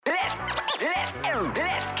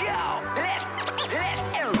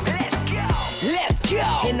Let's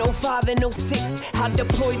go. In '05 and '06, I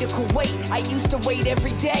deployed to Kuwait. I used to wait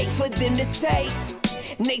every day for them to say,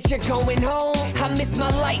 nature going home. I missed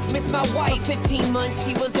my life, missed my wife. For 15 months,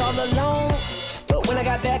 she was all alone. But when I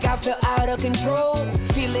got back, I felt out of control.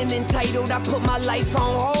 Feeling entitled, I put my life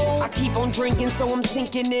on hold. I keep on drinking, so I'm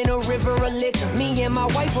sinking in a river of liquor. Me and my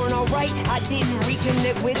wife weren't alright, I didn't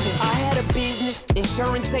reconnect with her. I had a business,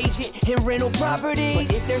 insurance agent, and rental properties.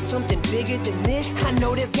 But is there something bigger than this? I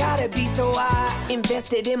know there's gotta be, so I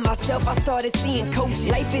invested in myself. I started seeing coaches.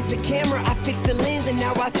 Life is a camera, I fixed the lens, and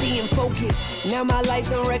now I see in focus. Now my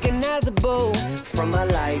life's unrecognizable from my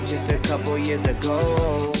life just a couple years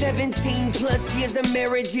ago. 17 plus years of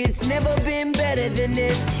marriage, it's never been better than this.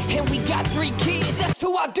 And we got 3 kids, that's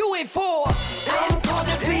who I do it for. I'm called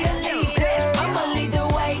to be a leader. I'ma lead the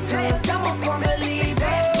way, cause I'm a firm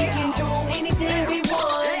believer. We can do anything we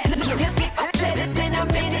want. Look, if I said it, then I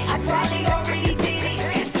meant it. I probably already did it.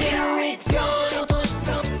 Consider it done.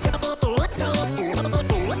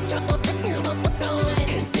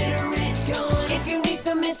 Consider it done. If you need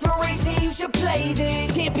some inspiration, you should play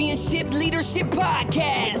this Championship Leadership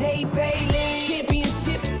Podcast with Nate Bailey.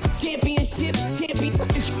 Championship Leadership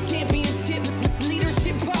Podcast.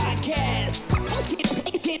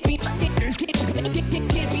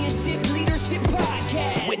 Championship Leadership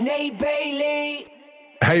Podcast with Nate Bailey.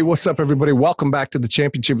 Hey, what's up, everybody? Welcome back to the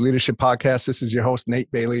Championship Leadership Podcast. This is your host,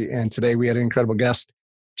 Nate Bailey, and today we had an incredible guest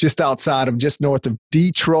just north of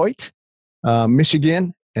Detroit,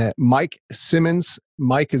 Michigan, Mike Simmons.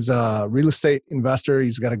 Mike is a real estate investor.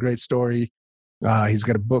 He's got a great story. He's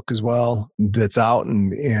got a book as well that's out,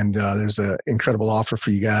 and there's an incredible offer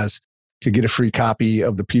for you guys to get a free copy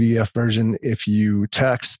of the PDF version if you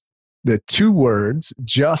text the 2 words,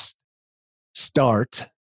 just start.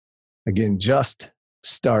 Again, just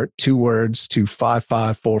start, 2 words to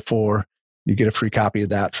 5544. You get a free copy of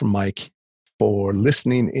that from Mike for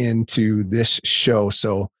listening into this show.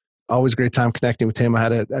 So always a great time connecting with him. I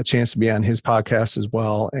had a chance to be on his podcast as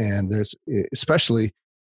well. And there's especially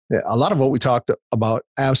a lot of what we talked about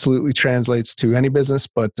absolutely translates to any business.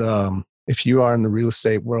 But if you are in the real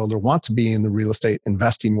estate world or want to be in the real estate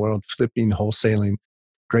investing world, flipping, wholesaling,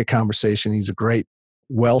 great conversation. He's a great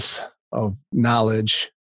wealth of knowledge.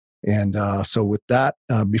 And so with that,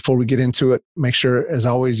 before we get into it, make sure, as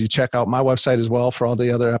always, you check out my website as well for all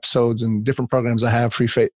the other episodes and different programs I have, free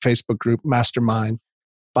Facebook group, Mastermind,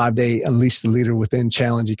 5-day Unleash the Leader Within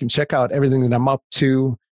Challenge. You can check out everything that I'm up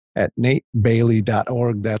to at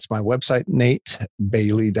natebailey.org. That's my website,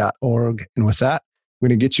 natebailey.org. And with that, I'm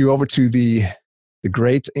going to get you over to the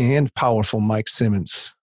great and powerful Mike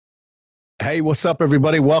Simmons. Hey, what's up,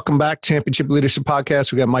 everybody? Welcome back. Championship Leadership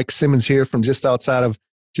Podcast. We got Mike Simmons here from just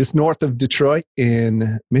north of Detroit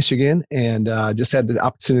in Michigan. And just had the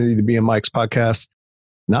opportunity to be on Mike's podcast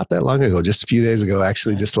not that long ago, just a few days ago,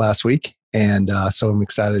 actually, just last week. And so I'm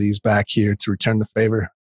excited he's back here to return the favor.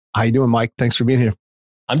 How you doing, Mike? Thanks for being here.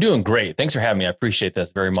 I'm doing great. Thanks for having me. I appreciate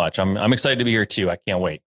this very much. I'm excited to be here too. I can't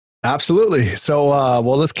wait. Absolutely. So,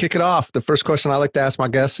 well, let's kick it off. The first question I like to ask my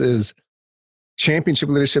guests is, Championship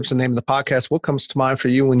Leadership is the name of the podcast. What comes to mind for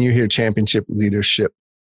you when you hear Championship Leadership?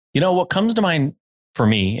 You know, what comes to mind for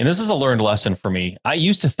me, and this is a learned lesson for me, I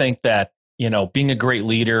used to think that, being a great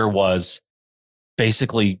leader was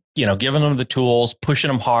basically, giving them the tools, pushing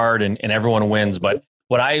them hard, and everyone wins. But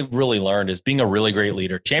what I really learned is being a really great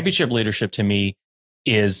leader. Championship leadership to me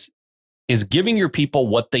is giving your people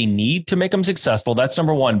what they need to make them successful. That's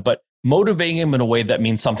number one, but motivating them in a way that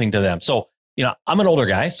means something to them. So, I'm an older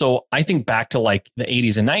guy, so I think back to like the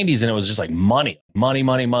 80s and 90s, and it was just like money,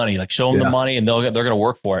 like show them the money and they're going to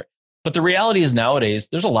work for it. But the reality is nowadays,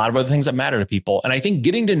 there's a lot of other things that matter to people. And I think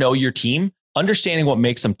getting to know your team, understanding what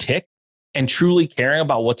makes them tick, and truly caring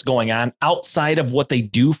about what's going on outside of what they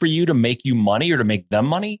do for you to make you money or to make them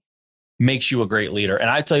money makes you a great leader. And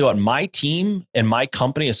I tell you what, my team and my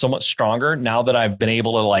company is so much stronger now that I've been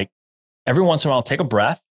able to, every once in a while, take a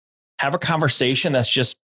breath, have a conversation that's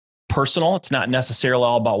just personal. It's not necessarily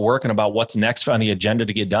all about work and about what's next on the agenda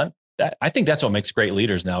to get done. I think that's what makes great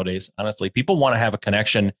leaders nowadays. Honestly, people want to have a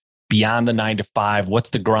connection beyond the 9 to 5.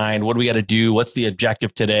 What's the grind? What do we got to do? What's the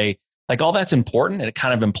objective today? All that's important and it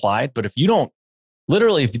kind of implied. But if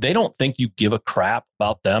they don't think you give a crap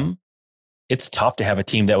about them, it's tough to have a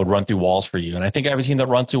team that would run through walls for you. And I think I have a team that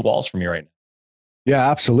runs through walls for me right now. Yeah,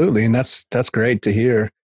 absolutely. And that's great to hear.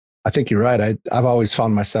 I think you're right. I've always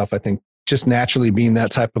found myself, I think, just naturally being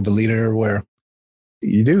that type of a leader where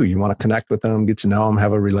you want to connect with them, get to know them,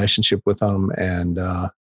 have a relationship with them. And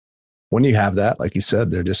when you have that, like you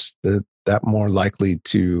said, they're that more likely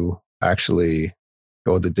to actually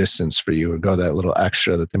go the distance for you or go that little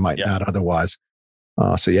extra that they might not otherwise.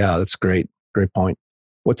 So yeah, that's great. Great point.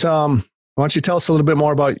 Why don't you tell us a little bit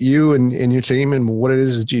more about you and your team and what it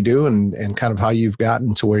is that you do and kind of how you've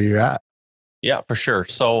gotten to where you're at? Yeah, for sure.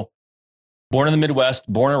 So born in the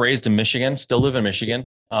Midwest, born and raised in Michigan, still live in Michigan.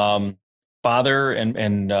 Father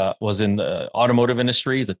and was in the automotive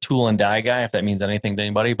industry. He's a tool and die guy, if that means anything to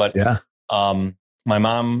anybody. But my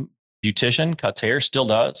mom, beautician, cuts hair, still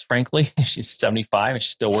does, frankly. She's 75 and she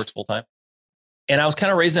still works full time. And I was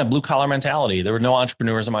kind of raised in a blue collar mentality. There were no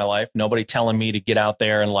entrepreneurs in my life, nobody telling me to get out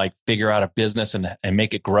there and like figure out a business and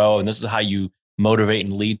make it grow. And this is how you motivate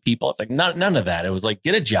and lead people. It's like none of that. It was like,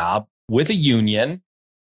 get a job with a union,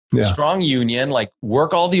 strong union, like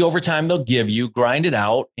work all the overtime they'll give you, grind it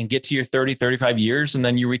out and get to your 30, 35 years. And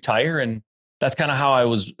then you retire. And that's kind of how I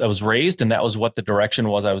was raised. And that was what the direction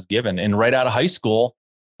was I was given. And right out of high school,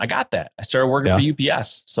 I got that. I started working for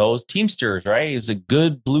UPS. So it was Teamsters, right? It was a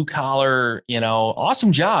good blue collar,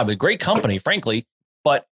 awesome job, a great company, frankly.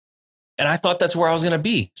 And I thought that's where I was going to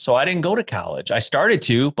be. So I didn't go to college. I started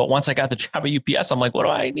to, but once I got the job at UPS, I'm like, what do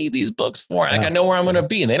I need these books for? Like, I know where I'm going to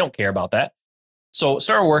be and they don't care about that. So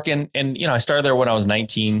started working and, I started there when I was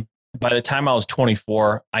 19. By the time I was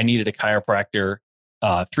 24, I needed a chiropractor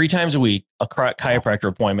 3 times a week, a chiropractor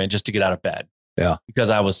appointment just to get out of bed. Yeah. Because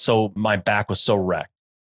my back was so wrecked.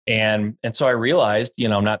 And so I realized,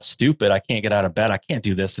 I'm not stupid. I can't get out of bed. I can't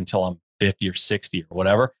do this until I'm 50 or 60 or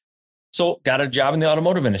whatever. So got a job in the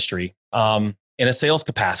automotive industry in a sales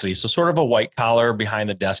capacity. So sort of a white collar behind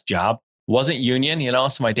the desk job. Wasn't union,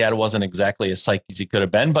 so my dad wasn't exactly as psyched as he could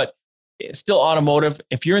have been, but it's still automotive.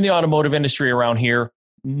 If you're in the automotive industry around here,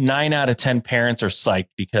 9 out of 10 parents are psyched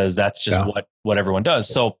because that's just what everyone does.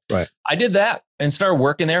 So I did that and started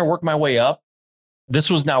working there, worked my way up. This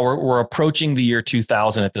was now we're approaching the year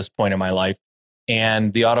 2000 at this point in my life,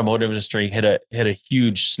 and the automotive industry hit a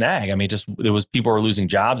huge snag. I mean, there was people were losing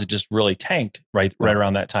jobs. It just really tanked right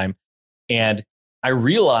around that time, and I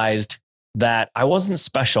realized that I wasn't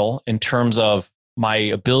special in terms of my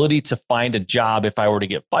ability to find a job if I were to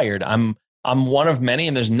get fired. I'm one of many,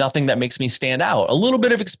 and there's nothing that makes me stand out. A little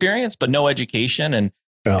bit of experience, but no education, and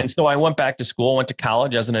so I went back to school, went to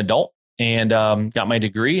college as an adult, and got my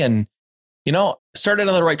degree and. Started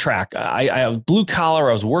on the right track. I blue collar.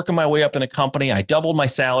 I was working my way up in a company. I doubled my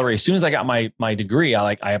salary. As soon as I got my degree,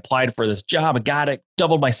 I applied for this job. I got it,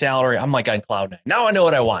 doubled my salary. I'm like on cloud 9. Now I know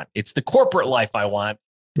what I want. It's the corporate life I want.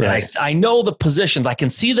 Right. And I know the positions. I can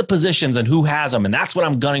see the positions and who has them. And that's what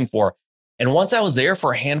I'm gunning for. And once I was there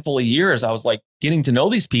for a handful of years, I was like getting to know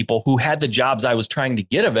these people who had the jobs I was trying to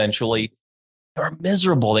get eventually. They were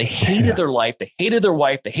miserable. They hated their life. They hated their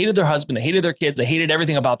wife. They hated their husband. They hated their kids. They hated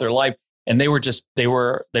everything about their life. And they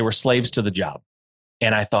were slaves to the job.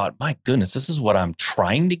 And I thought, my goodness, this is what I'm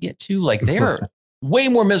trying to get to. Like they are way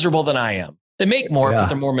more miserable than I am. They make more, but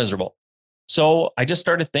they're more miserable. So I just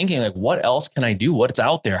started thinking like, what else can I do? What's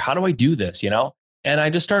out there? How do I do this? And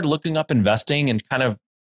I just started looking up investing and kind of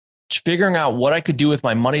figuring out what I could do with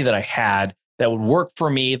my money that I had that would work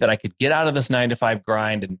for me, that I could get out of this 9-to-5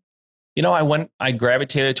 grind. And, I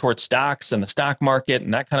gravitated towards stocks and the stock market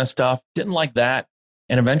and that kind of stuff. Didn't like that.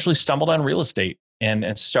 And eventually stumbled on real estate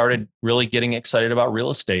and started really getting excited about real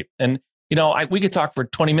estate. And, we could talk for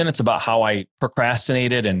 20 minutes about how I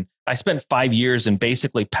procrastinated. And I spent 5 years in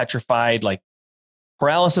basically petrified, like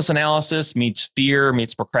paralysis analysis meets fear,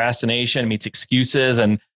 meets procrastination, meets excuses.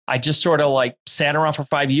 And I just sort of like sat around for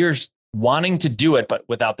 5 years wanting to do it, but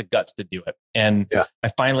without the guts to do it. And I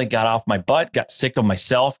finally got off my butt, got sick of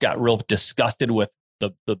myself, got real disgusted with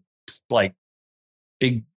the like,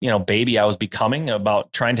 big, baby I was becoming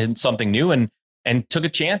about trying to hit something new and took a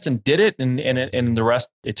chance and did it. And the rest,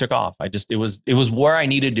 it took off. it was where I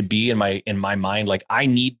needed to be in my mind. Like I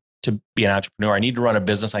need to be an entrepreneur. I need to run a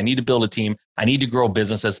business. I need to build a team. I need to grow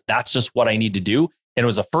businesses. That's just what I need to do. And it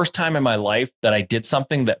was the first time in my life that I did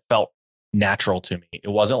something that felt natural to me. It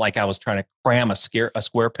wasn't like I was trying to cram a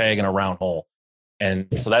square peg in a round hole. And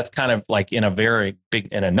so that's kind of like in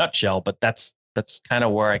a nutshell, but that's kind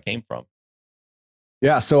of where I came from.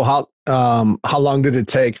 Yeah. So how long did it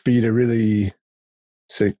take for you to really,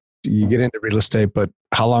 so you get into real estate, but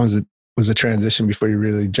how long was the transition before you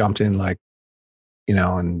really jumped in, like,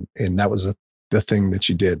 and that was the thing that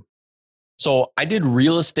you did? So I did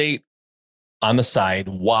real estate on the side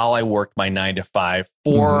while I worked my 9-to-5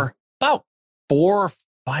 for about 4 or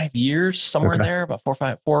 5 years, somewhere in there, about 4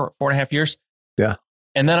 and a half years. Yeah.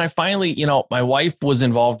 And then I finally, my wife was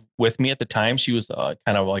involved with me at the time. She was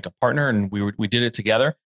kind of like a partner, and we did it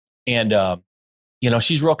together. And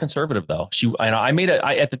she's real conservative though.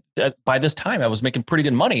 By this time I was making pretty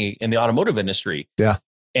good money in the automotive industry. Yeah.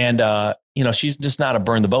 And, she's just not a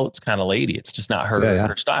burn the boats kind of lady. It's just not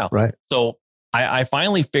her style. Right. So I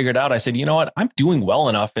finally figured out, I said, you know what? I'm doing well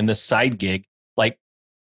enough in this side gig. Like,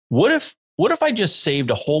 what if I just saved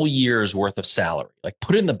a whole year's worth of salary, like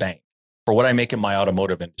put it in the bank for what I make in my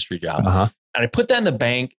automotive industry job. And I put that in the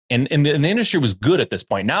bank, and the industry was good at this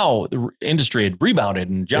point. Now the industry had rebounded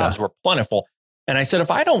and jobs were plentiful. And I said,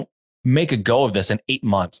 if I don't make a go of this in 8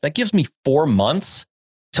 months, that gives me 4 months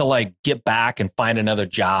to like get back and find another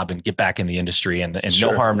job and get back in the industry and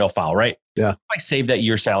no harm, no foul, right? Yeah. If I save that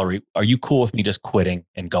year's salary, are you cool with me just quitting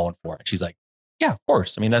and going for it? She's like, yeah, of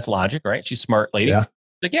course. I mean, that's logic, right? She's a smart lady. Yeah.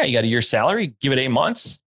 Like, yeah, you got a year's salary, give it 8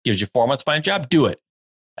 months, gives you 4 months, to find a job, do it.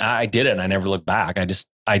 I did it and I never looked back.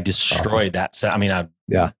 I destroyed that. I mean, I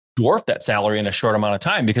dwarfed that salary in a short amount of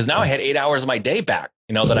time because now I had 8 hours of my day back,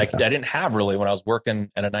 that I didn't have really when I was working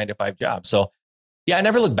at a 9-to-5 job. So yeah, I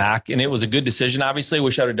never looked back, and it was a good decision. Obviously,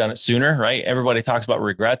 wish I would have done it sooner, right? Everybody talks about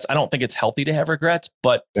regrets. I don't think it's healthy to have regrets,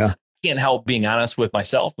 but I can't help being honest with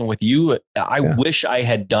myself and with you. I wish I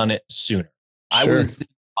had done it sooner. Sure.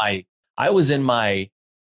 I was in my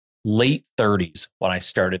late 30s when I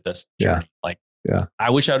started this journey. I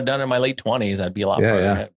wish I would have done it in my late 20s. I'd be a lot further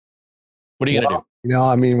ahead. What are you going to do?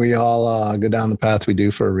 I mean, we all go down the path we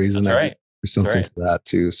do for a reason. That's right. There's something to that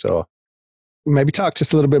too. So maybe talk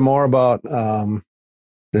just a little bit more about,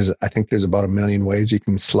 I think there's about 1 million ways you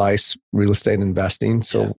can slice real estate investing.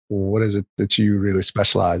 So what is it that you really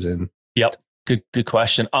specialize in? Yep. Good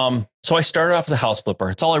question. So I started off as a house flipper.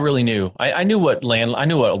 It's all I really knew. I knew what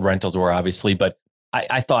rentals were, obviously, but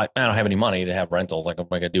I thought, I don't have any money to have rentals. Like, how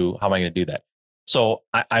am I going to do that? So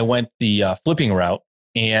I went the flipping route,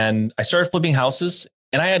 and I started flipping houses,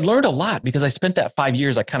 and I had learned a lot because I spent that 5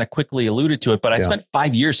 years. I kind of quickly alluded to it, but I spent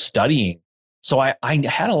 5 years studying. So I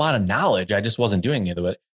had a lot of knowledge. I just wasn't doing any of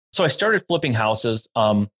it. So I started flipping houses.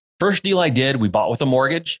 First deal I did, we bought with a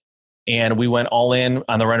mortgage, and we went all in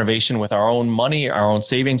on the renovation with our own money, our own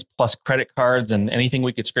savings, plus credit cards and anything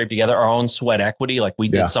we could scrape together, our own sweat equity. Like, we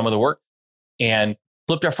did some of the work and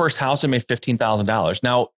flipped our first house and made $15,000.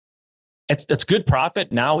 Now it's good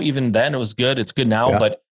profit. Now, even then it was good. It's good now.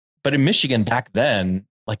 But in Michigan back then,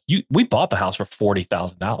 we bought the house for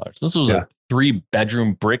 $40,000. This was a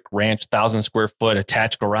 3-bedroom brick ranch, 1,000 square foot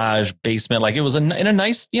attached garage, basement. Like, it was in a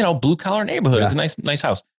nice, blue collar neighborhood. It's a nice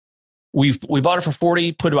house. We bought it for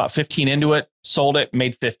 40, put about 15 into it, sold it,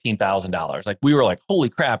 made $15,000. Like, we were like, holy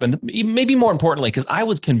crap. And maybe more importantly, because I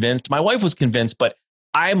was convinced, my wife was convinced, but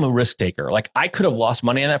I'm a risk taker. Like, I could have lost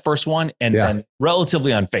money on that first one and been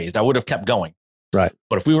relatively unfazed. I would have kept going. Right.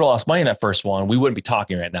 But if we would have lost money in that first one, we wouldn't be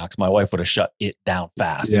talking right now because my wife would have shut it down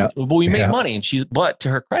fast. Yeah. But we made money, and but to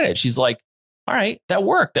her credit, she's like, all right, that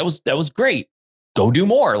worked. That was great. Go do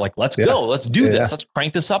more. Like, let's go. Let's do this. Let's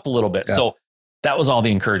crank this up a little bit. Yeah. So that was all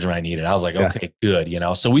the encouragement I needed. I was like, okay, good.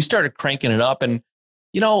 So we started cranking it up, and,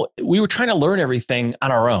 we were trying to learn everything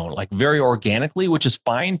on our own, like very organically, which is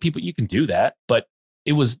fine. You can do that, but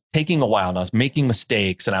it was taking a while, and I was making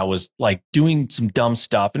mistakes, and I was like doing some dumb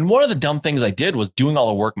stuff. And one of the dumb things I did was doing all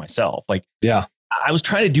the work myself. Like, I was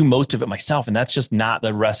trying to do most of it myself, and that's just not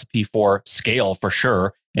the recipe for scale for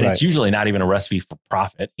sure. And it's usually not even a recipe for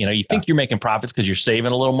profit. You think you're making profits because you're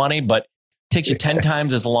saving a little money, but it takes you 10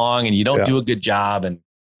 times as long, and you don't do a good job. And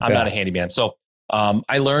I'm not a handyman. So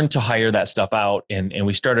I learned to hire that stuff out, and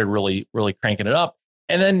we started really, really cranking it up.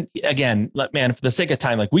 And then again, man, for the sake of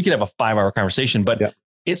time, like, we could have a 5-hour conversation, but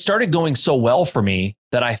it started going so well for me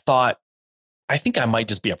that I thought, I think I might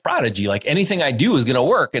just be a prodigy. Like, anything I do is going to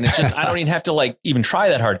work. And it's just, I don't even have to even try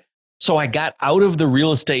that hard. So I got out of the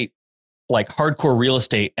real estate, like hardcore real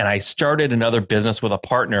estate, and I started another business with a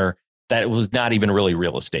partner that was not even really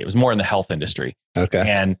real estate. It was more in the health industry. Okay.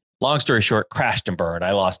 And long story short, crashed and burned.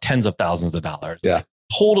 I lost tens of thousands of dollars. Yeah.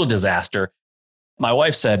 Total disaster. My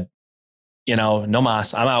wife said, no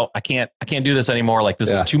mas, I'm out. I can't do this anymore. Like, this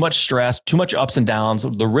is too much stress, too much ups and downs.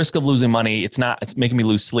 The risk of losing money, it's making me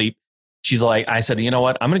lose sleep. She's like, I said, you know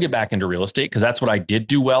what? I'm going to get back into real estate because that's what I did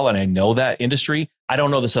do well. And I know that industry. I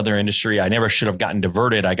don't know this other industry. I never should have gotten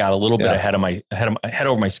diverted. I got a little bit head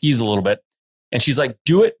over my skis a little bit. And she's like,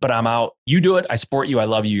 do it, but I'm out. You do it. I support you. I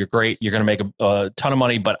love you. You're great. You're going to make a ton of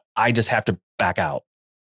money, but I just have to back out.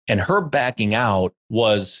 And her backing out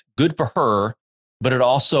was good for her. But it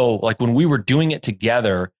also, like, when we were doing it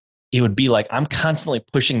together, it would be like, I'm constantly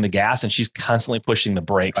pushing the gas and she's constantly pushing the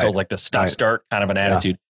brakes. Right. So it was like the stop-start kind of an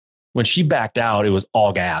attitude. When she backed out, it was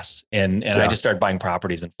all gas. And I just started buying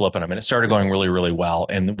properties and flipping them. And it started going really, really well.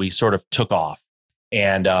 And we sort of took off.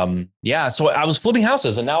 And so I was flipping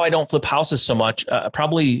houses. And now I don't flip houses so much.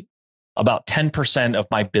 Probably about 10% of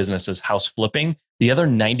my business is house flipping. The other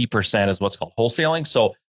 90% is what's called wholesaling.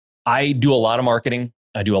 So I do a lot of marketing.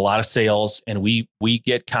 I do a lot of sales, and we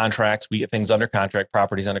get contracts, we get things under contract,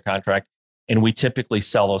 properties under contract, and we typically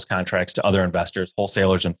sell those contracts to other investors,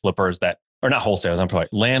 wholesalers and flippers or not wholesalers, I'm probably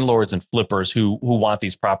landlords and flippers who want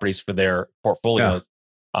these properties for their portfolios.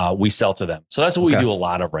 Yeah. We sell to them. So that's what we do a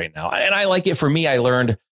lot of right now. And I like it. For me, I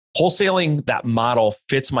learned wholesaling, that model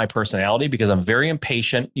fits my personality because I'm very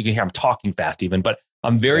impatient. You can hear I'm talking fast even, but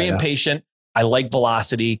I'm very impatient. I like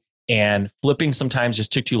velocity, and flipping sometimes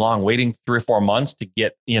just took too long. Waiting 3 or 4 months to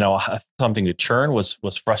get, something to churn was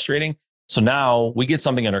frustrating. So now we get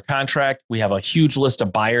something under contract. We have a huge list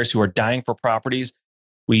of buyers who are dying for properties.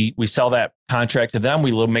 We sell that contract to them.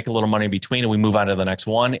 We make a little money in between, and we move on to the next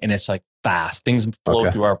one. And it's like fast. Things flow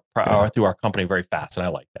through our company very fast, and I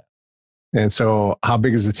like that. And so, how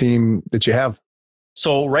big is the team that you have?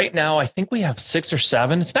 So right now, I think we have 6 or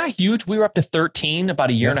 7. It's not huge. We were up to 13 about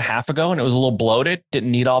a year and a half ago, and it was a little bloated.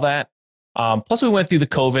 Didn't need all that. Plus, we went through the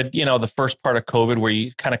COVID. The first part of COVID where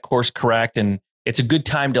you kind of course correct, and it's a good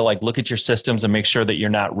time to look at your systems and make sure that you're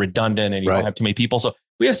not redundant and you don't have too many people. So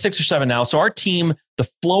we have 6 or 7 now. So our team, the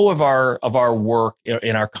flow of our work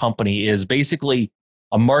in our company is basically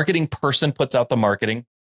a marketing person puts out the marketing.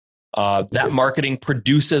 That marketing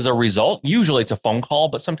produces a result. Usually it's a phone call,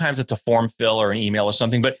 but sometimes it's a form fill or an email or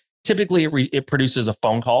something. But typically it produces a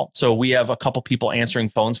phone call. So we have a couple people answering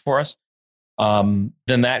phones for us.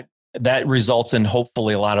 Then that results in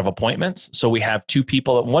hopefully a lot of appointments. So we have 2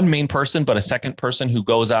 people, one main person, but a second person who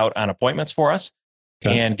goes out on appointments for us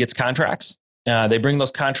and gets contracts. They bring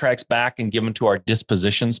those contracts back and give them to our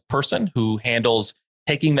dispositions person who handles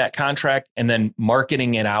taking that contract and then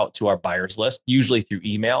marketing it out to our buyers list, usually through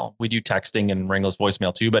email. We do texting and Ringler's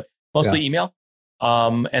voicemail too, but mostly email.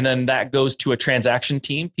 And then that goes to a transaction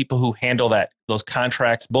team, people who handle those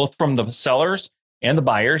contracts, both from the sellers and the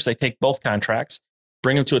buyers. They take both contracts,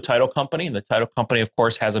 bring them to a title company. And the title company, of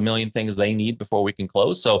course, has a million things they need before we can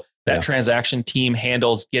close. So that transaction team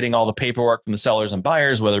handles getting all the paperwork from the sellers and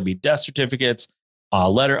buyers, whether it be death certificates,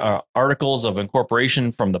 articles of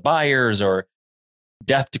incorporation from the buyers, or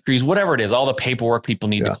death decrees, whatever it is, all the paperwork people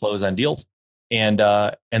need to close on deals. And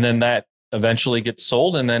then that eventually gets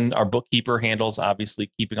sold. And then our bookkeeper handles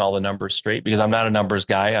obviously keeping all the numbers straight, because I'm not a numbers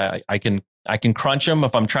guy. I can crunch them.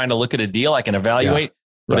 If I'm trying to look at a deal, I can evaluate.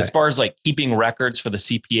 But as far as keeping records for the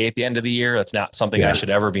CPA at the end of the year, that's not something I should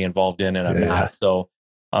ever be involved in. And I'm not.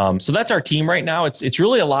 So that's our team right now. It's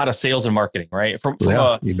really a lot of sales and marketing, right? From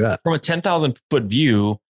a 10,000 foot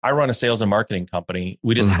view, I run a sales and marketing company.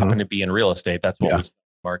 We just happen to be in real estate. That's what we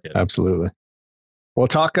market. Absolutely. Well,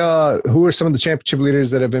 talk, who are some of the championship leaders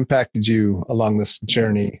that have impacted you along this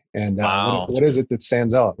journey? And what is it that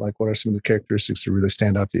stands out? What are some of the characteristics that really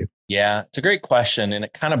stand out to you? Yeah, it's a great question. And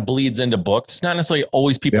it kind of bleeds into books. It's not necessarily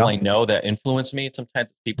always people I know that influence me. Sometimes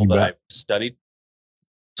it's people that I've studied.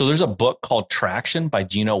 So there's a book called Traction by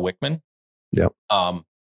Gino Wickman. Yep.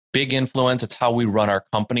 Big influence. It's how we run our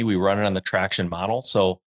company. We run it on the Traction model.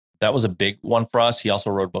 So that was a big one for us. He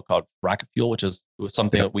also wrote a book called Rocket Fuel, which was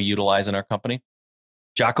something that we utilize in our company.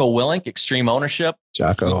 Jocko Willink, Extreme Ownership.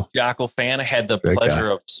 Jocko fan. I had the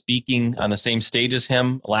pleasure of speaking on the same stage as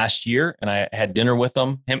him last year, and I had dinner with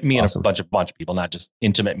him. Me and a bunch of people, not just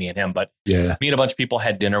intimate me and him, but me and a bunch of people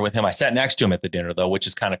had dinner with him. I sat next to him at the dinner though, which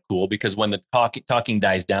is kind of cool because when the talking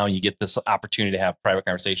dies down, you get this opportunity to have private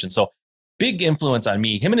conversation. So big influence on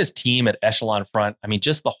me. Him and his team at Echelon Front. I mean,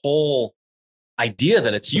 just the whole idea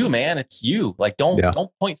that it's you, man. It's you.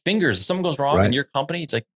 Don't point fingers. If something goes wrong in your company,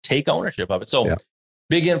 it's take ownership of it. So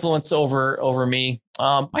big influence over me.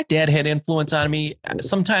 My dad had influence on me.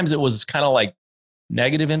 Sometimes it was kind of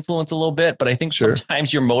negative influence a little bit, but I think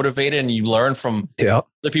sometimes you're motivated and you learn from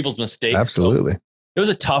other people's mistakes. Absolutely. So it was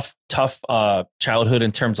a tough childhood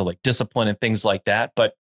in terms of discipline and things like that.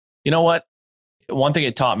 But you know what? One thing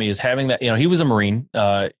it taught me is having that, he was a Marine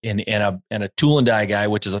and a tool and die guy,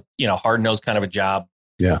 which is a, hard-nosed kind of a job.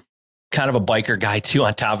 Yeah. Kind of a biker guy too,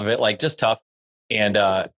 on top of it, just tough. And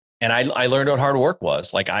I learned what hard work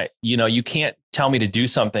was. You can't tell me to do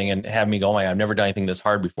something and have me go, I've never done anything this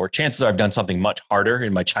hard before. Chances are I've done something much harder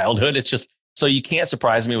in my childhood. It's just, so you can't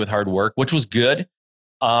surprise me with hard work, which was good.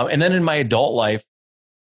 And then in my adult life,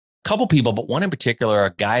 a couple people, but one in particular,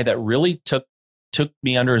 a guy that really took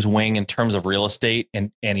me under his wing in terms of real estate.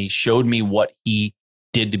 And he showed me what he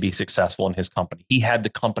did to be successful in his company. He had the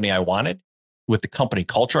company I wanted, with the company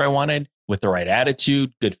culture I wanted, with the right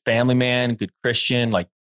attitude, good family man, good Christian,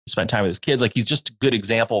 spent time with his kids. He's just a good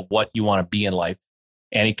example of what you want to be in life.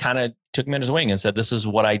 And he kind of took me under his wing and said, this is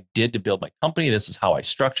what I did to build my company. This is how I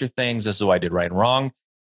structure things. This is what I did right and wrong.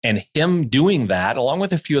 And him doing that, along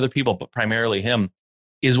with a few other people, but primarily him,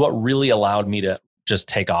 is what really allowed me to just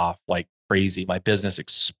take off like crazy. My business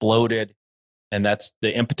exploded. And that's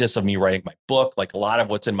the impetus of me writing my book. Like a lot of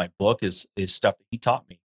what's in my book is stuff that he taught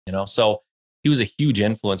me, so he was a huge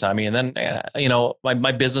influence on me. And then,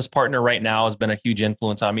 my business partner right now has been a huge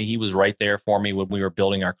influence on me. He was right there for me when we were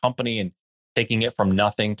building our company and taking it from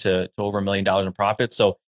nothing to over $1 million in profit.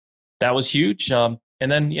 So that was huge. And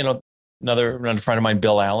then, another friend of mine,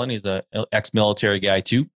 Bill Allen, he's a ex-military guy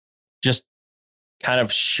too, just kind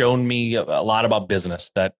of shown me a lot about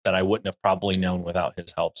business that I wouldn't have probably known without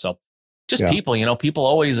his help. So just people, people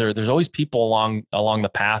always there's always people along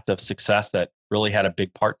the path of success that really had a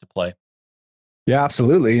big part to play. Yeah,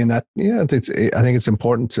 absolutely. And that, I think it's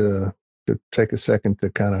important to take a second to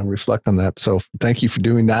kind of reflect on that. So thank you for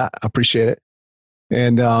doing that. I appreciate it.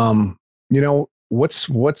 And,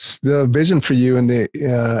 what's the vision for you and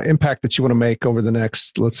the impact that you want to make over the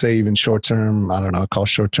next, let's say even short term, I don't know, I'll call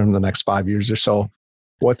short term the next 5 years or so.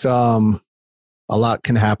 What, a lot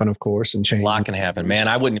can happen, of course, and change. A lot can happen, man.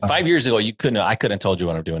 I wouldn't, 5 years ago, I couldn't have told you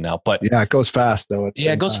what I'm doing now, but yeah, it goes fast though.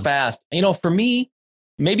 It goes fast. For me,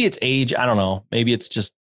 maybe it's age. I don't know. Maybe it's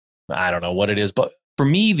just, I don't know what it is, but for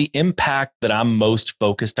me, the impact that I'm most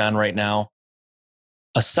focused on right now,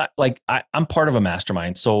 aside, I'm part of a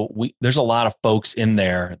mastermind. So there's a lot of folks in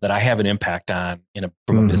there that I have an impact on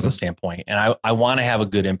from a business standpoint. And I want to have a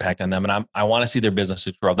good impact on them. And I want to see their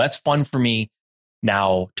businesses grow. That's fun for me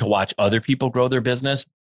now to watch other people grow their business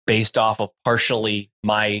based off of partially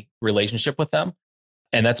my relationship with them.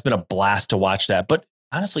 And that's been a blast to watch that. But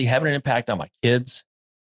honestly, having an impact on my kids,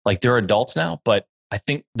 they're adults now, but I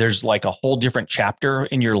think there's a whole different chapter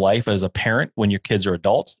in your life as a parent when your kids are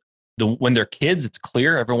adults. When they're kids, it's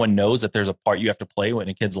clear. Everyone knows that there's a part you have to play in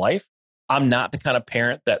a kid's life. I'm not the kind of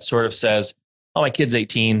parent that sort of says, oh, my kid's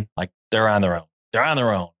 18, they're on their own. They're on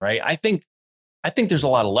their own, right? I think there's a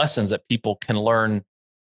lot of lessons that people can learn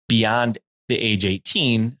beyond the age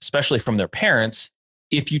 18, especially from their parents,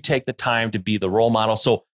 if you take the time to be the role model.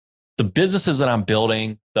 So the businesses that I'm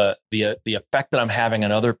building, the effect that I'm having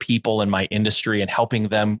on other people in my industry and helping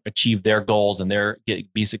them achieve their goals and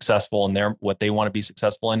be successful in what they want to be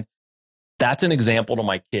successful in, that's an example to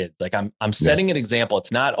my kids. I'm setting an example.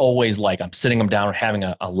 It's not always I'm sitting them down and having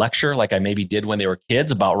a lecture like I maybe did when they were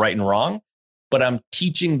kids about right and wrong, but I'm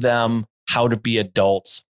teaching them how to be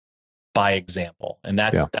adults by example. And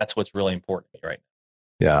that's what's really important to me right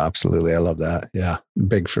now. Yeah, absolutely. I love that. Yeah.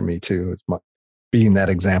 Big for me too. It's being that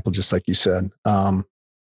example, just like you said. Well,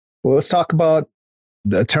 let's talk about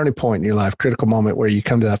the turning point in your life, critical moment where you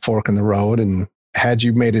come to that fork in the road. And had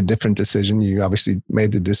you made a different decision, you obviously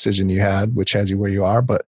made the decision you had, which has you where you are.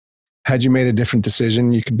 But had you made a different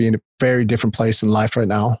decision, you could be in a very different place in life right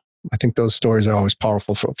now. I think those stories are always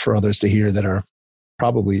powerful for others to hear that are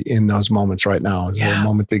probably in those moments right now. Is there a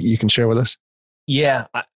moment that you can share with us? Yeah.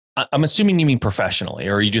 I'm assuming you mean professionally,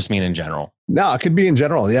 or you just mean in general? No, it could be in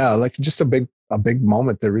general. Yeah. Just a big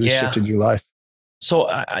moment that really shifted your life. So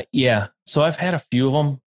So I've had a few of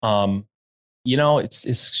them. It's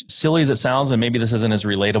as silly as it sounds, and maybe this isn't as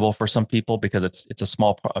relatable for some people because it's a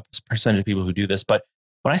small percentage of people who do this. But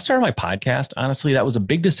when I started my podcast, honestly, that was a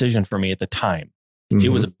big decision for me at the time. Mm-hmm. It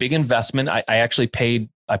was a big investment. I actually paid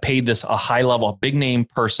this a high level, big name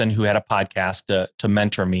person who had a podcast to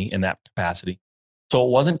mentor me in that capacity. So it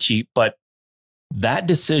wasn't cheap, but that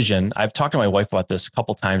decision, I've talked to my wife about this a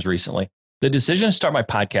couple times recently. The decision to start my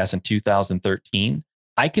podcast in 2013,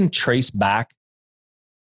 I can trace back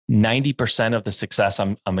 90% of the success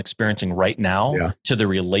I'm experiencing right now to the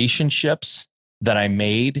relationships that I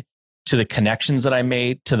made, to the connections that I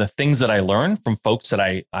made, to the things that I learned from folks that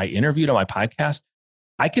I interviewed on my podcast.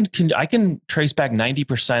 I can trace back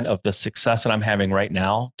 90% of the success that I'm having right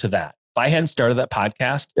now to that. If I hadn't started that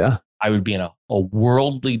podcast, I would be in a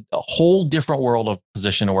whole different world of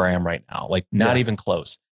position where I am right now, not even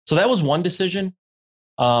close. So that was one decision.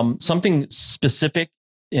 Something specific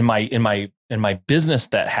in my business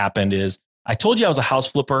that happened is I told you I was a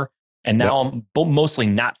house flipper, and now I'm mostly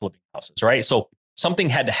not flipping houses, right? So something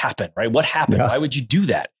had to happen, right? What happened? Why would you do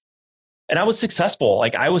that? And I was successful.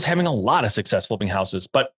 I was having a lot of success flipping houses.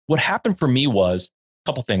 But what happened for me was a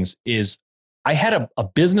couple things. Is I had a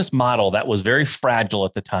business model that was very fragile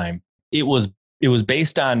at the time. It was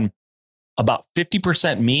based on about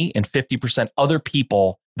 50% me and 50% other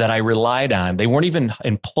people that I relied on. They weren't even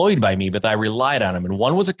employed by me, but I relied on them. And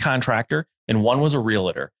one was a contractor and one was a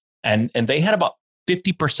realtor. And they had about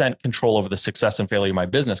 50% control over the success and failure of my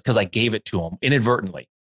business because I gave it to them inadvertently.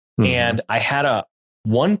 Mm-hmm. And I had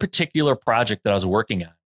one particular project that I was working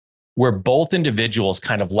on where both individuals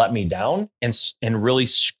kind of let me down and really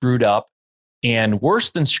screwed up, and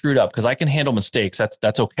worse than screwed up, because I can handle mistakes.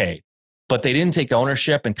 That's okay. But they didn't take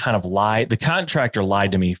ownership and kind of lied. The contractor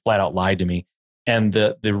lied to me, flat out lied to me. And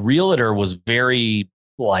the realtor was very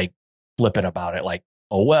like flippant about it. Like,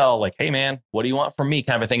 oh, well, like, hey man, what do you want from me?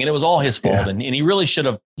 Kind of a thing. And it was all his fault. And he really should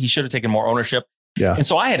have taken more ownership. Yeah. And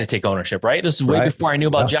so I had to take ownership, right? This is way before I knew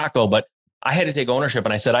about Jocko, but I had to take ownership.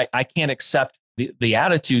 And I said, I can't accept the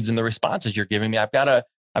attitudes and the responses you're giving me. I've got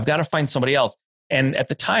to find somebody else. And at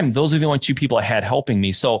the time, those are the only two people I had helping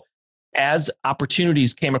me. So as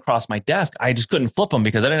opportunities came across my desk, I just couldn't flip them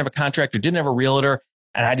because I didn't have a contractor, didn't have a realtor,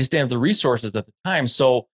 and I just didn't have the resources at the time.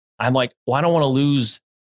 So I'm like, well, I don't want to lose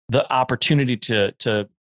the opportunity to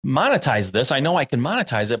monetize this. I know I can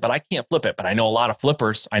monetize it, but I can't flip it. But I know a lot of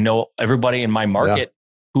flippers. I know everybody in my market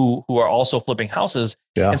who are also flipping houses.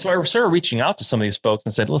 Yeah. And so I started reaching out to some of these folks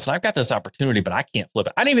and said, listen, I've got this opportunity, but I can't flip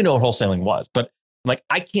it. I didn't even know what wholesaling was, but I'm like,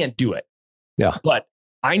 I can't do it. Yeah. But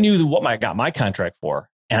I knew what I got my contract for.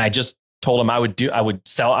 And I just told them I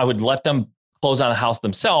would let them close on the house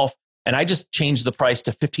themselves. And I just changed the price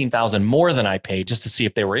to $15,000 more than I paid just to see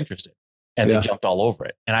if they were interested. And they jumped all over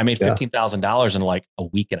it. And I made $15,000 in like a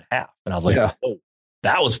week and a half. And I was like, oh,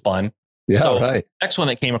 that was fun. Yeah, so next one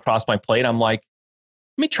that came across my plate, I'm like,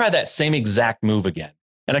 let me try that same exact move again.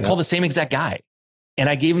 And I called the same exact guy. And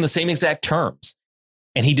I gave him the same exact terms.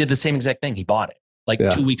 And he did the same exact thing. He bought it. Like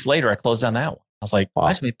 2 weeks later, I closed on that one. I was like, wow.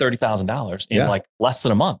 I just made $30,000 in like less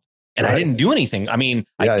than a month. And I didn't do anything. I mean,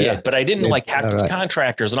 I did, but I didn't like have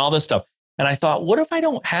contractors and all this stuff. And I thought, what if I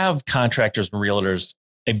don't have contractors and realtors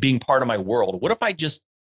and being part of my world? What if I just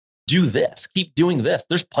do this, keep doing this?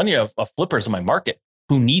 There's plenty of flippers in my market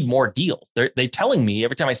who need more deals. They're telling me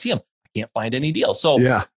every time I see them, I can't find any deals. So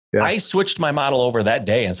I switched my model over that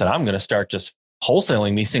day and said, I'm going to start just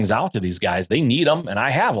wholesaling these things out to these guys. They need them and I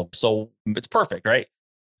have them. So it's perfect, right?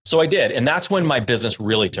 So I did. And that's when my business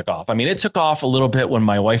really took off. I mean, it took off a little bit when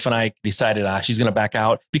my wife and I decided she's going to back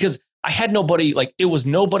out because I had nobody, like it was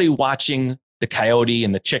nobody watching the coyote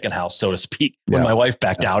and the chicken house, so to speak, when my wife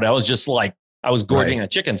backed out. I was just like, I was gorging on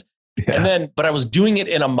chickens. And but I was doing it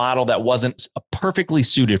in a model that wasn't perfectly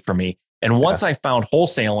suited for me. And once I found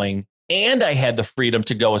wholesaling and I had the freedom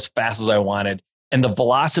to go as fast as I wanted, and the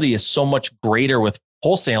velocity is so much greater with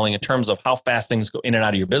wholesaling in terms of how fast things go in and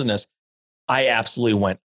out of your business, I absolutely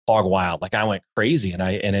went hog wild. Like I went crazy and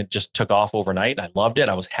it just took off overnight. I loved it.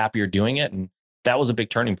 I was happier doing it. And that was a big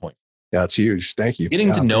turning point. Yeah, it's huge. Thank you.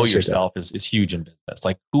 Getting to know yourself is huge in business.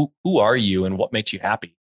 Like who are you and what makes you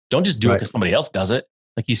happy? Don't just do it because somebody else does it.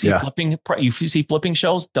 Like you see flipping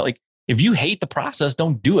shows. Like if you hate the process,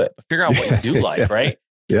 don't do it. But figure out what you do like, right?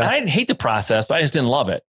 Yeah. And I didn't hate the process, but I just didn't love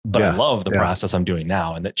it. But I love the process I'm doing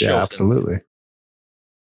now, and that shows. Yeah, absolutely.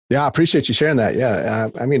 Yeah, I appreciate you sharing that. Yeah,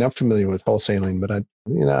 I mean, I'm familiar with wholesaling, but I've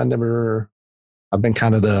been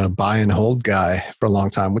kind of the buy and hold guy for a long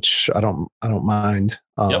time, which I don't mind.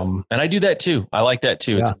 And I do that too. I like that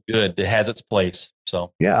too. It's good. It has its place.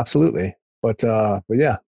 So yeah, absolutely. But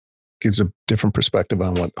yeah, gives a different perspective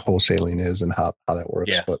on what wholesaling is and how that works.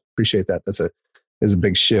 Yeah. But appreciate that. That's a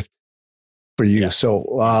big shift for you. Yeah.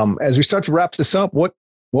 So as we start to wrap this up, what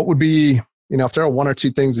would be, if there are one or two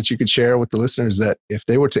things that you could share with the listeners that if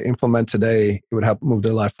they were to implement today, it would help move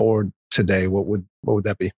their life forward today, what would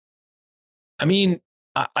that be? I mean,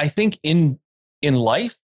 I think in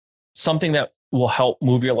life, something that will help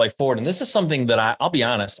move your life forward. And this is something that I'll be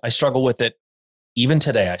honest, I struggle with it. Even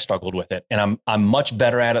today, I struggled with it, and I'm much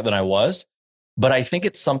better at it than I was. But I think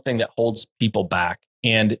it's something that holds people back.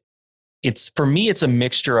 And for me, it's a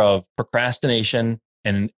mixture of procrastination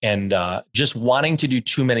and just wanting to do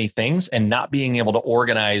too many things and not being able to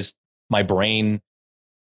organize my brain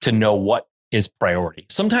to know what is priority.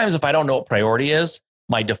 Sometimes if I don't know what priority is,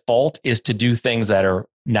 my default is to do things that are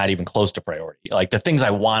not even close to priority. Like the things I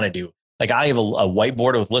want to do. Like I have a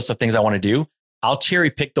whiteboard with lists of things I want to do. I'll cherry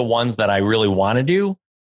pick the ones that I really want to do.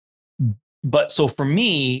 But so for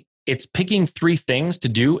me, it's picking 3 things to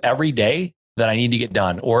do every day that I need to get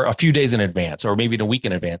done, or a few days in advance, or maybe in a week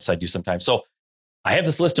in advance. I do sometimes. So I have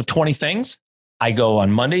this list of 20 things. I go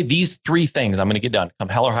on Monday, these 3 things I'm going to get done. Come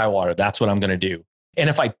hell or high water. That's what I'm going to do. And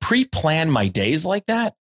if I pre-plan my days like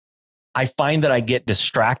that, I find that I get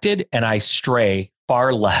distracted and I stray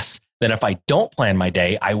far less than if I don't plan my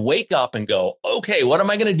day. I wake up and go, okay, what am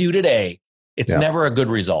I going to do today? It's never a good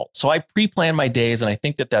result. So I pre-plan my days, and I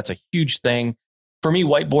think that that's a huge thing. For me,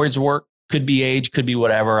 whiteboards work. Could be age, could be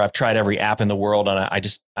whatever. I've tried every app in the world, and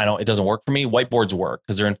it doesn't work for me. Whiteboards work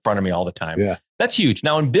because they're in front of me all the time. Yeah. That's huge.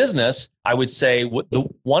 Now in business, I would say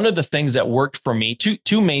one of the things that worked for me,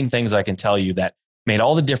 two main things I can tell you that made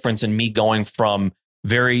all the difference in me going from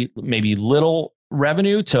very maybe little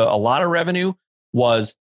revenue to a lot of revenue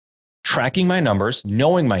was tracking my numbers,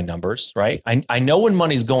 knowing my numbers, right? I know when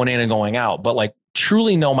money's going in and going out, but like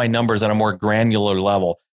truly know my numbers at a more granular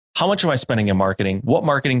level. how much am I spending in marketing? What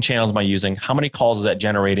marketing channels am I using? How many calls is that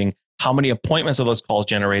generating? How many appointments are those calls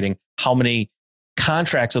generating? How many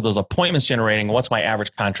contracts are those appointments generating? What's my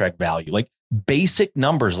average contract value? Like basic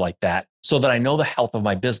numbers like that, so that I know the health of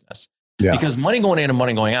my business. Yeah. Because money going in and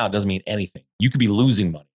money going out doesn't mean anything. You could be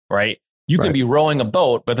losing money, right? You can be rowing a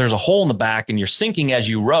boat, but there's a hole in the back and you're sinking as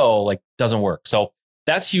you row, like doesn't work. So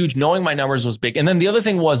that's huge. Knowing my numbers was big. And then the other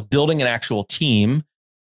thing was building an actual team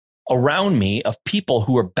around me of people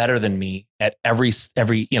who are better than me at every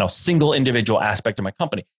single individual aspect of my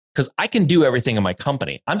company. Because I can do everything in my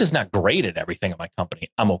company. I'm just not great at everything in my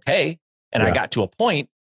company. I'm okay. And I got to a point.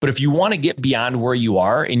 But if you want to get beyond where you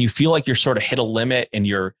are and you feel like you're sort of hit a limit and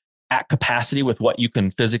you're at capacity with what you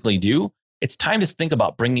can physically do, it's time to think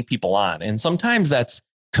about bringing people on. And sometimes that's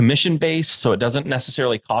commission based, so it doesn't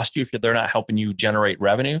necessarily cost you if they're not helping you generate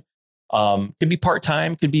revenue. Could be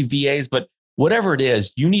part-time, could be VAs, but whatever it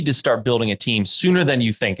is, you need to start building a team sooner than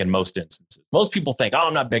you think in most instances. Most people think, oh,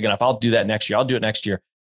 I'm not big enough. I'll do that next year. I'll do it next year.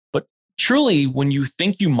 But truly, when you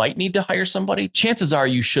think you might need to hire somebody, chances are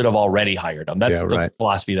you should have already hired them. That's the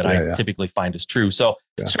philosophy that I typically find is true. So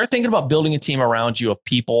start thinking about building a team around you of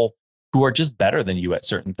people who are just better than you at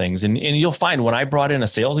certain things. And you'll find when I brought in a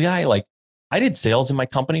sales guy, like I did sales in my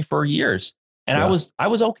company for years and I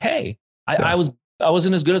was okay. I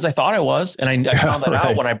wasn't as good as I thought I was. And I found that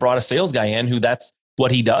out when I brought a sales guy in who that's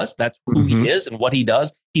what he does. That's who he is and what he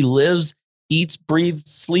does. He lives, eats,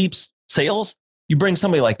 breathes, sleeps sales. You bring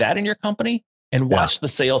somebody like that in your company and watch the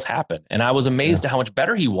sales happen. And I was amazed at how much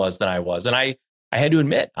better he was than I was. And I had to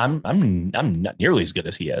admit, I'm not nearly as good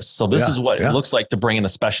as he is. So this is what it looks like to bring in a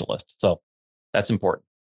specialist. So that's important.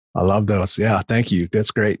 I love those. Yeah. Thank you.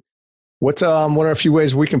 That's great. What are a few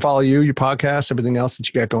ways we can follow you, your podcast, everything else that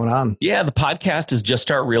you got going on? Yeah. The podcast is Just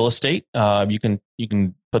Start Real Estate. You can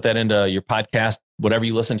put that into your podcast, whatever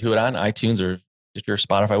you listen to it on, iTunes or your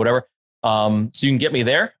Spotify, whatever. So you can get me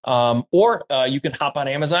there. Or you can hop on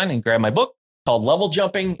Amazon and grab my book called Level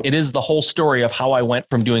Jumping. It is the whole story of how I went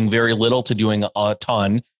from doing very little to doing a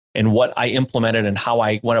ton and what I implemented and how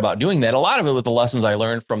I went about doing that. A lot of it with the lessons I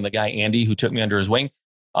learned from the guy, Andy, who took me under his wing.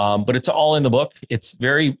 But it's all in the book. It's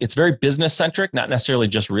very business centric, not necessarily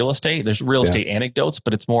just real estate. There's real estate anecdotes,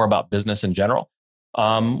 but it's more about business in general.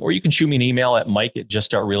 Or you can shoot me an email at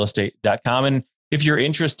mike@juststartrealestate.com. And if you're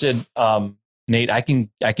interested, Nate, I can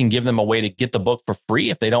give them a way to get the book for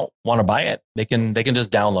free. If they don't want to buy it, they can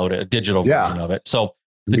just download it, a digital version of it. So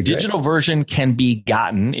the digital version can be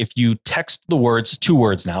gotten if you text the words, 2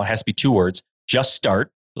 words now. It has to be 2 words, Just Start.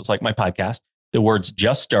 So it's like my podcast. The words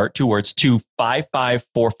Just Start, 2 words, to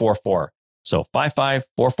 55444. So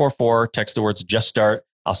 55444, text the words Just Start.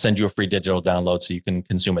 I'll send you a free digital download so you can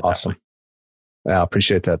consume it. Awesome. Yeah, I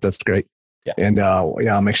appreciate that. That's great. Yeah. And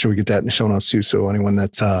I'll make sure we get that in the show notes too. So anyone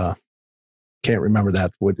that can't remember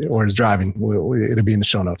that or is driving, it'll be in the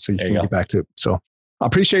show notes so you can get back to it. So I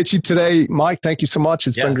appreciate you today, Mike. Thank you so much.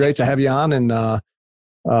 It's been great to have you on, and I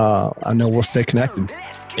know we'll stay connected.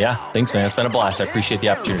 Yeah, thanks, man. It's been a blast. I appreciate the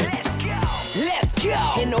opportunity. Let's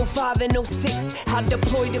go. In 05 and 06, I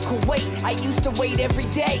deployed to Kuwait. I used to wait every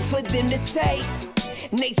day for them to say,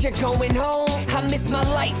 nature going home. I missed my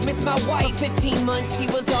life, missed my wife. 15 months, she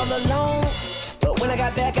was all alone. But when I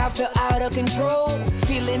got back, I felt out of control.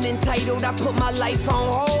 Feeling entitled, I put my life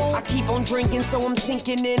on hold. I keep on drinking, so I'm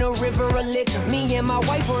sinking in a river of liquor. Me and my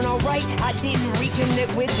wife weren't alright, I didn't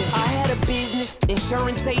reconnect with her. I had a business,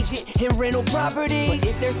 insurance agent, and rental properties. But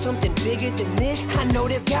is there something bigger than this? I know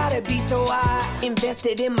there's gotta be, so I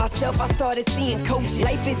invested in myself. I started seeing coaches.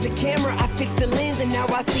 Life is a camera, I fixed the lens, and now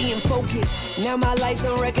I see in focus. Now my life's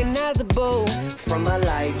unrecognizable from my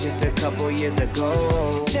life just a couple years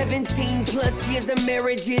ago. 17 plus years of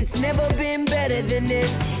marriage, it's never been better than this.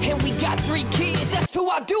 And we got 3 kids, that's who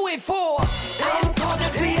I do it for. I'm called to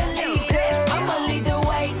be a leader. I'ma lead the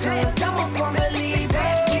way, cause I'm a firm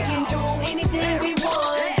believer. We can do anything we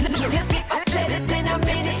want. If I said it, then I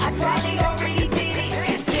meant it. I probably already did it.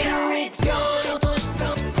 Consider it done.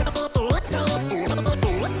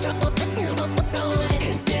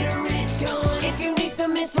 Consider it done. If you need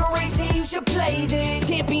some inspiration, you should play this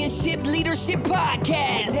Championship Leadership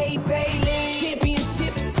Podcast. Nate Bailey.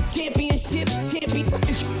 Championship.